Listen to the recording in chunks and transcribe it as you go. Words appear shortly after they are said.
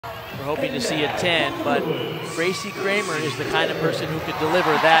We're hoping to see a 10, but Gracie Kramer is the kind of person who could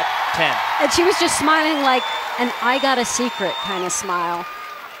deliver that 10. And she was just smiling like an I got a secret kind of smile.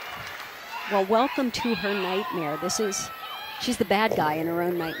 Well, welcome to her nightmare. She's the bad guy in her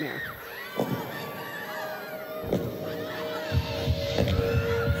own nightmare.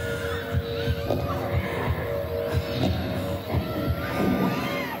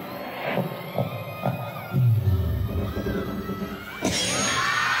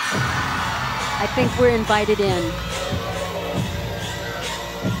 I think we're invited in.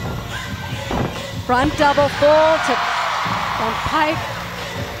 Front double full to front pike.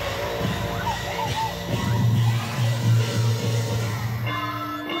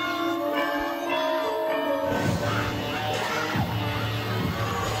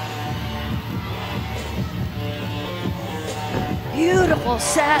 Beautiful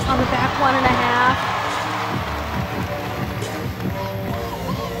set on the back 1.5.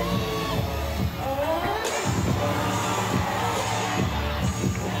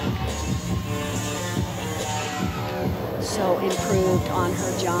 So improved on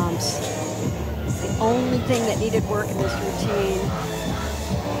her jumps. The only thing that needed work in this routine.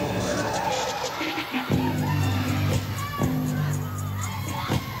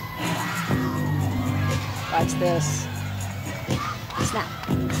 Watch this. Snap.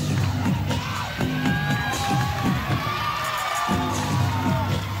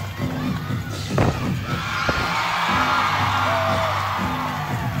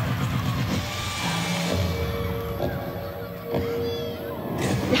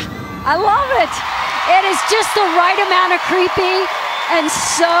 I love it. It is just the right amount of creepy and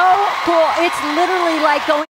so cool. It's literally like going